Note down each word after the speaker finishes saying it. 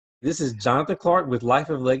This is Jonathan Clark with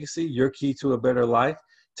Life of Legacy, your key to a better life.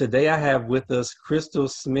 Today I have with us Crystal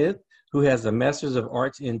Smith, who has a Master's of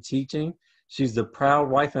Arts in Teaching. She's the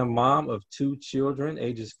proud wife and mom of 2 children,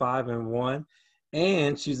 ages 5 and 1,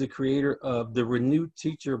 and she's the creator of the Renewed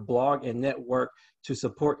Teacher blog and network to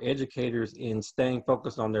support educators in staying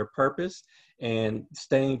focused on their purpose and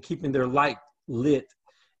keeping their light lit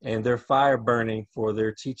and their fire burning for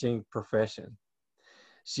their teaching profession.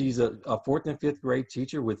 She's a 4th and 5th grade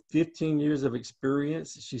teacher with 15 years of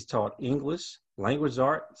experience. She's taught English, language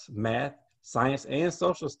arts, math, science, and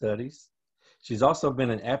social studies. She's also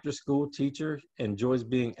been an after-school teacher, enjoys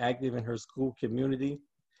being active in her school community,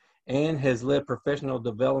 and has led professional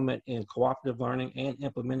development in cooperative learning and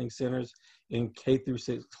implementing centers in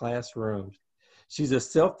K-6 classrooms. She's a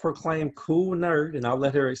self-proclaimed cool nerd, and I'll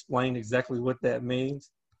let her explain exactly what that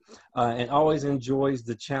means, and always enjoys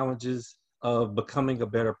the challenges of becoming a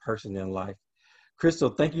better person in life. Crystal,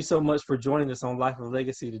 thank you so much for joining us on Life of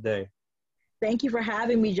Legacy today. Thank you for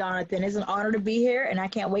having me, Jonathan. It's an honor to be here, and I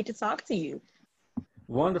can't wait to talk to you.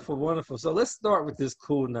 Wonderful, wonderful. So let's start with this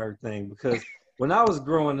cool nerd thing, because when I was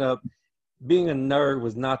growing up, being a nerd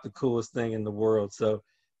was not the coolest thing in the world. So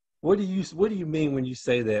what do you mean when you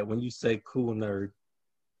say that, when you say cool nerd?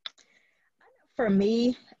 For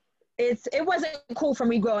me, it wasn't cool for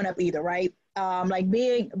me growing up either, right? Like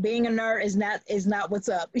being a nerd is not what's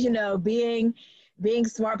up. You know, being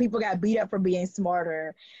smart, people got beat up for being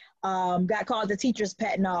smarter, got called the teacher's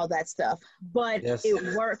pet and all that stuff. But yes,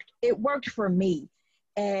 it worked for me,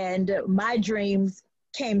 and my dreams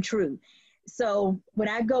came true. So when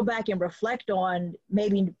I go back and reflect on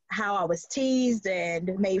maybe how I was teased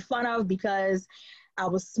and made fun of because I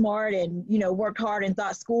was smart and, you know, worked hard and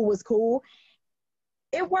thought school was cool,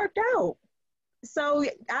 it worked out. So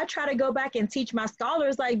I try to go back and teach my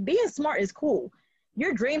scholars, like, being smart is cool.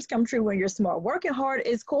 Your dreams come true when you're smart. Working hard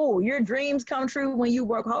is cool. Your dreams come true when you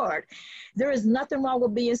work hard. There is nothing wrong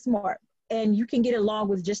with being smart, and you can get along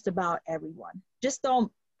with just about everyone. Just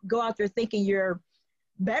don't go out there thinking you're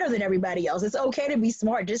better than everybody else. It's okay to be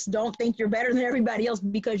smart. Just don't think you're better than everybody else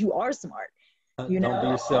because you are smart. You know?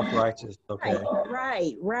 Don't be self-righteous. Okay.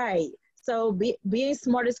 Right. So being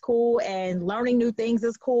smart is cool, and learning new things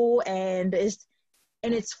is cool, and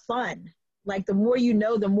it's fun. Like, the more you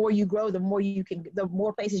know, the more you grow, the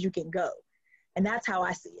more places you can go. And that's how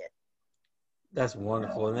I see it. That's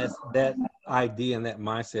wonderful. And that idea and that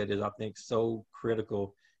mindset is, I think, so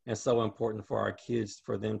critical and so important for our kids,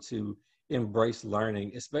 for them to embrace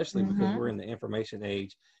learning, especially because we're in the information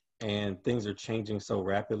age and things are changing so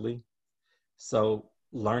rapidly. So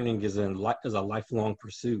learning is a lifelong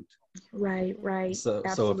pursuit. Right. So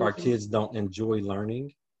if our kids don't enjoy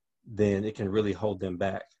learning, then it can really hold them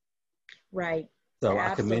back. Right. So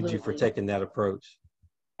I commend you for taking that approach.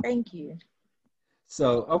 Thank you.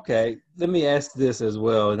 So, okay, let me ask this as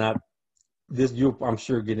well. And you'll, I'm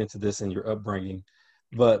sure, get into this in your upbringing.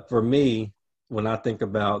 But for me, when I think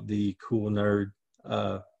about the cool nerd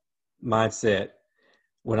mindset,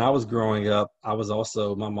 when I was growing up,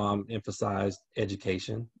 my mom emphasized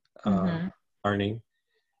education, learning.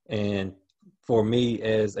 And for me,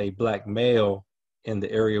 as a Black male in the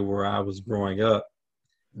area where I was growing up,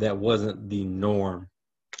 that wasn't the norm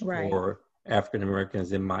for African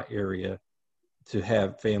Americans in my area to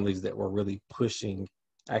have families that were really pushing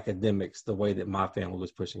academics the way that my family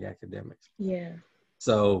was pushing academics. Yeah.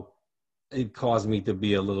 So it caused me to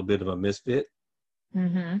be a little bit of a misfit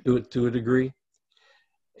to a degree.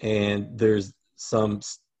 And there's some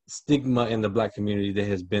stigma in the Black community that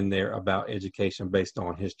has been there about education based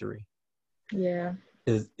on history. Yeah.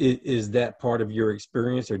 Is that part of your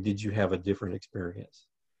experience, or did you have a different experience?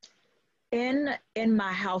 In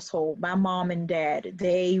my household, my mom and dad,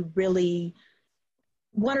 they really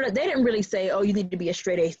they didn't really say, oh, you need to be a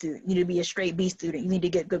straight A student, you need to be a straight B student, you need to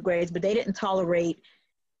get good grades, but they didn't tolerate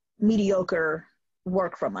mediocre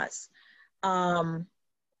work from us.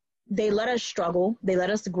 They let us struggle, they let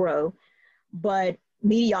us grow, but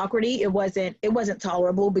mediocrity, it wasn't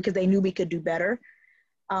tolerable because they knew we could do better.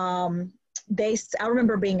 I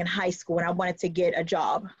remember being in high school and I wanted to get a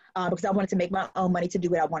job because I wanted to make my own money to do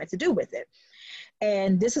what I wanted to do with it.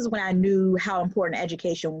 And this is when I knew how important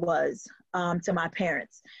education was to my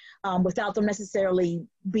parents. Without them necessarily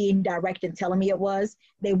being direct and telling me it was,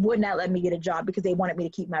 they would not let me get a job because they wanted me to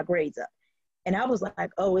keep my grades up. And I was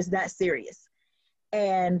like, oh, is that serious?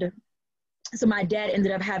 And so my dad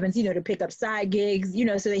ended up having, to pick up side gigs,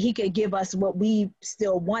 so that he could give us what we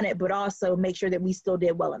still wanted, but also make sure that we still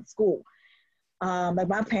did well in school. Like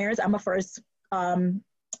my parents, I'm a first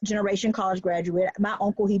generation college graduate. My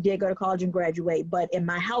uncle, he did go to college and graduate, but in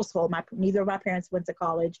my household, neither of my parents went to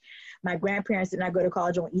college. My grandparents did not go to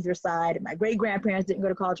college on either side. My great grandparents didn't go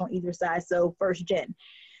to college on either side. So first gen.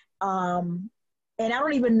 And I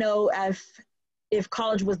don't even know if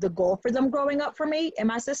college was the goal for them growing up for me and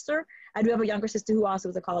my sister. I do have a younger sister who also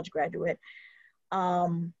was a college graduate.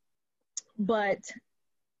 But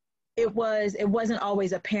it wasn't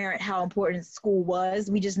always apparent how important school was.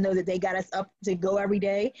 We just know that they got us up to go every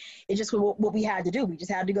day. It's just what we had to do. We just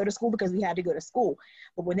had to go to school because we had to go to school.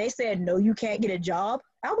 But when they said, no, you can't get a job,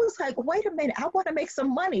 I was like, wait a minute, I want to make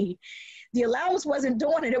some money. The allowance wasn't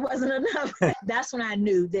doing it. It wasn't enough. That's when I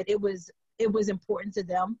knew that it was important to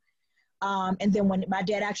them. And then when my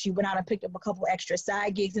dad actually went out and picked up a couple extra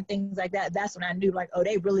side gigs and things like that, that's when I knew, like, oh,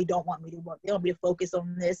 they really don't want me to work. They want me to focus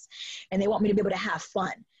on this, and they want me to be able to have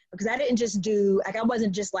fun. Because I didn't just I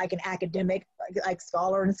wasn't just like an academic, like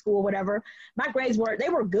scholar in school or whatever. My grades they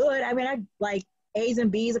were good. I mean, I like A's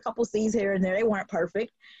and B's, a couple C's here and there. They weren't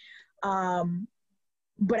perfect.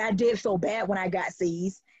 But I did feel bad when I got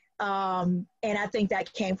C's. And I think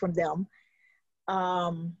that came from them.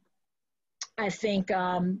 I think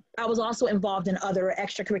I was also involved in other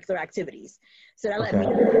extracurricular activities. So that let me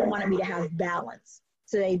know they wanted me to have balance.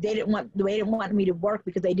 So they didn't want me to work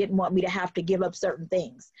because they didn't want me to have to give up certain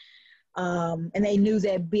things. And they knew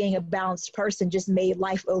that being a balanced person just made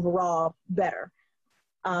life overall better.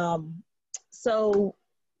 So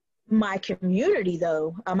my community,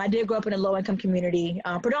 though, I did grow up in a low-income community,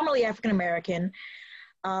 predominantly African-American.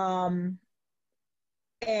 And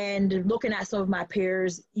looking at some of my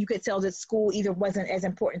peers, you could tell that school either wasn't as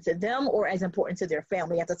important to them or as important to their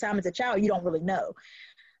family. At the time as a child, you don't really know.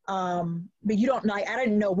 But you don't know, I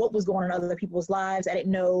didn't know what was going on in other people's lives. I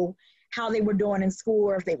didn't know how they were doing in school,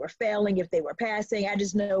 or if they were failing, if they were passing. I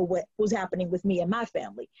just know what was happening with me and my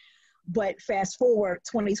family. But fast forward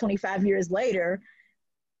 20, 25 years later,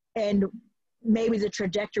 and maybe the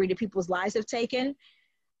trajectory that people's lives have taken,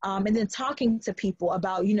 and then talking to people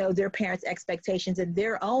about, their parents' expectations and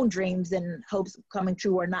their own dreams and hopes coming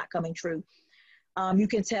true or not coming true. You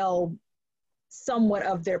can tell somewhat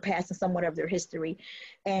of their past and somewhat of their history,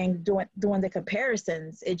 and doing the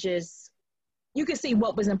comparisons, you can see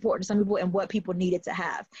what was important to some people and what people needed to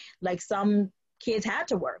have. Like, some kids had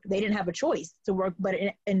to work. They didn't have a choice to work, but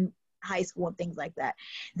in high school and things like that,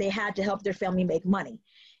 they had to help their family make money.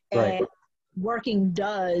 Right. And working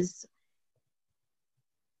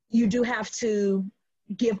you do have to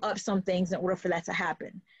give up some things in order for that to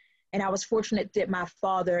happen. And I was fortunate that my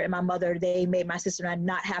father and my mother, they made my sister and I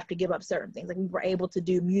not have to give up certain things. Like, we were able to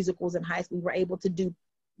do musicals in high school. We were able to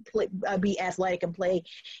be athletic and play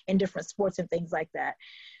in different sports and things like that.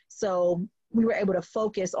 So we were able to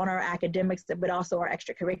focus on our academics, but also our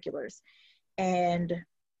extracurriculars. And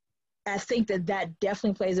I think that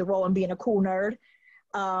definitely plays a role in being a cool nerd.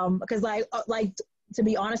 Because to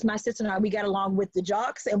be honest, my sister and I, we got along with the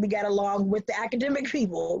jocks and we got along with the academic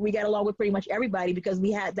people. We got along with pretty much everybody because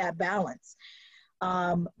we had that balance.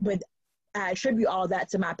 But I attribute all of that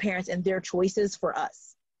to my parents and their choices for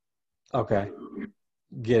us. Okay.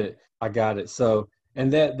 Get it. I got it. So,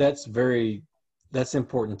 and that's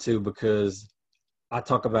important too, because I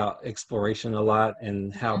talk about exploration a lot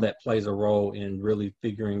and how that plays a role in really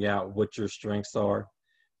figuring out what your strengths are,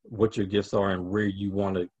 what your gifts are, and where you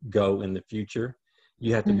want to go in the future.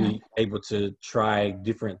 You have to be able to try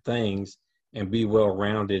different things and be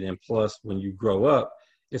well-rounded. And plus, when you grow up,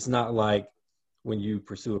 it's not like when you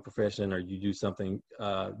pursue a profession or you do something,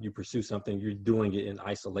 you're doing it in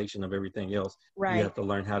isolation of everything else. Right. You have to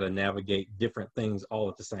learn how to navigate different things all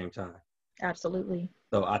at the same time. Absolutely.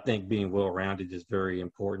 So I think being well-rounded is very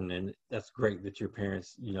important. And that's great that your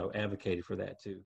parents, advocated for that too.